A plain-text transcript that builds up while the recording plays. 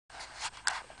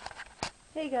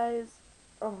Hey guys.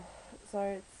 Oh,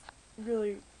 sorry, it's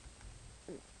really.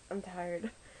 I'm tired.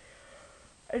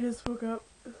 I just woke up,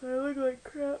 so I look like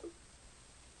crap.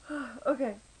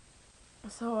 Okay,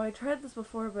 so I tried this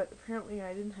before, but apparently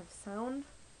I didn't have sound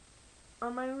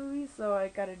on my movie, so I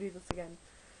gotta do this again.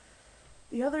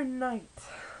 The other night,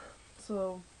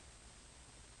 so.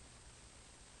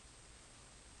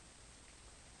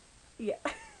 Yeah.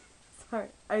 Sorry,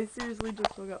 I seriously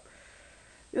just woke up.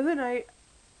 The other night,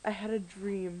 I had a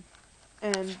dream,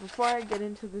 and before I get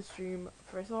into this dream,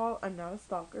 first of all, I'm not a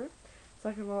stalker.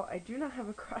 Second of all, I do not have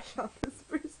a crush on this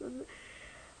person.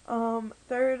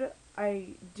 Third, I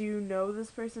do know this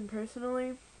person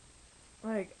personally.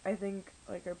 Like, I think,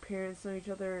 like, our parents know each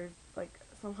other, like,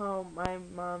 somehow my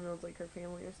mom knows, like, her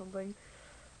family or something.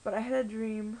 But I had a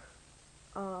dream,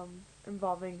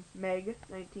 involving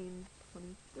Meg1923.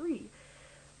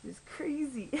 It was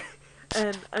crazy.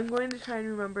 And I'm going to try and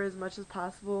remember as much as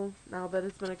possible now that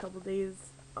it's been a couple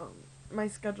days. Um, my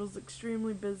schedule's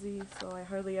extremely busy, so I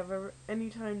hardly have any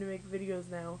time to make videos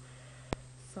now.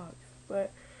 Sucks.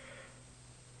 But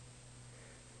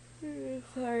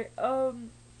sorry.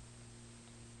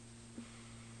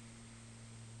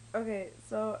 Okay,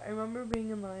 so I remember being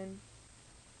in line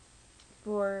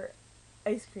for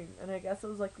ice cream, and I guess it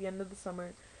was like the end of the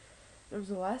summer. It was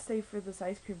the last day for this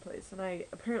ice cream place, and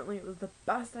apparently it was the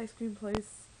best ice cream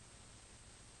place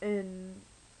in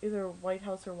either White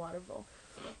House or Waterville.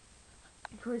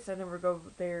 Of course, I never go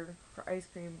there for ice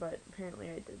cream, but apparently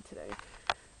I did today.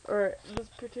 Or this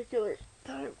particular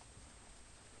time.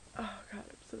 Oh god,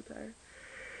 I'm so tired.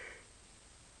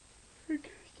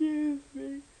 Excuse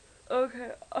me.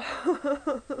 Okay.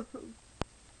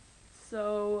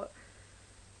 So,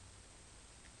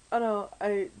 I don't know,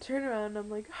 I turn around and I'm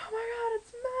like, oh my god,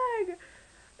 it's Meg!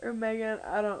 Or Megan,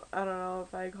 I don't know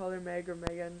if I called her Meg or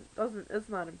Megan. It's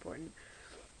not important.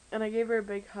 And I gave her a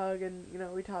big hug and,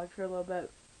 we talked for a little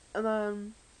bit. And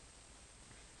then,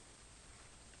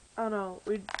 I don't know,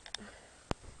 I'm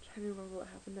trying to remember what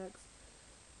happened next.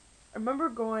 I remember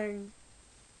going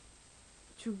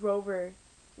to Rover,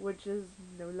 which is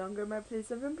no longer my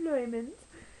place of employment.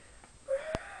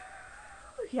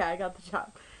 Yeah, I got the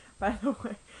job, by the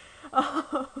way.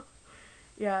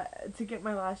 Yeah, to get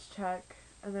my last check,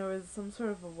 and there was some sort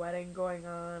of a wedding going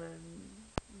on, and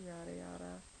yada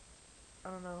yada. I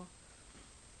don't know.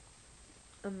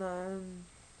 And then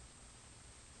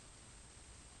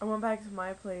I went back to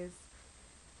my place,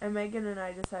 and Megan and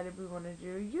I decided we wanted to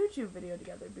do a YouTube video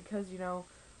together because,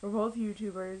 we're both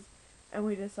YouTubers, and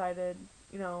we decided,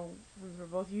 since we're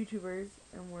both YouTubers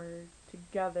and we're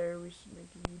together, we should make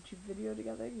a YouTube video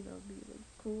together, be like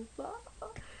cool.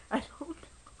 I don't know.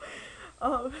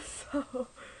 So,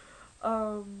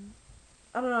 um,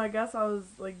 I don't know, I guess I was,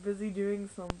 like, busy doing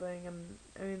something, and,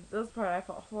 I mean, this part I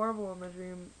felt horrible in the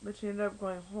dream, but she ended up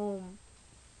going home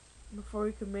before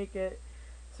we could make it,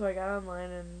 so I got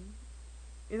online, and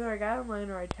either I got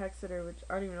online or I texted her, which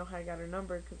I don't even know how I got her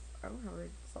number, because I don't have her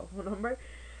cell phone number,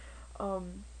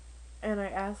 and I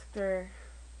asked her,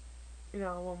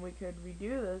 when we could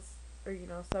redo this, or,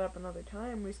 set up another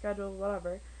time, reschedule,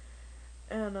 whatever,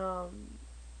 and,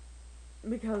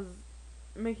 because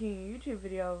making a YouTube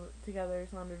video together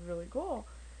sounded really cool.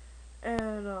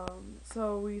 And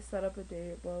so we set up a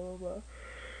date, blah blah blah.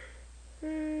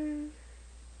 And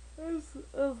that's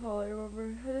all I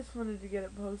remember. I just wanted to get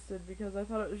it posted because I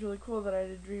thought it was really cool that I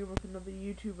had a dream with another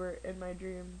YouTuber in my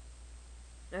dream,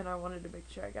 and I wanted to make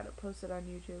sure I got it posted on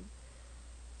YouTube.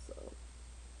 So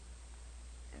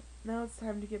now it's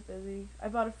time to get busy. I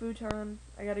bought a futon.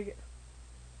 I gotta get.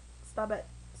 Stop it!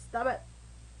 Stop it!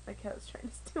 My cat's trying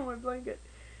to steal my blanket.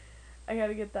 I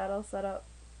gotta get that all set up.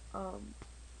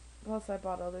 Plus I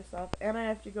bought other stuff, and I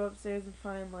have to go upstairs and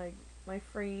find like my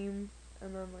frame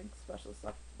and then like special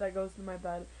stuff that goes to my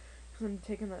bed because I'm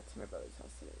taking that to my brother's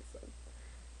house today. So,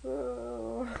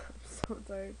 oh, I'm so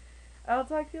tired. I'll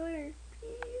talk to you later.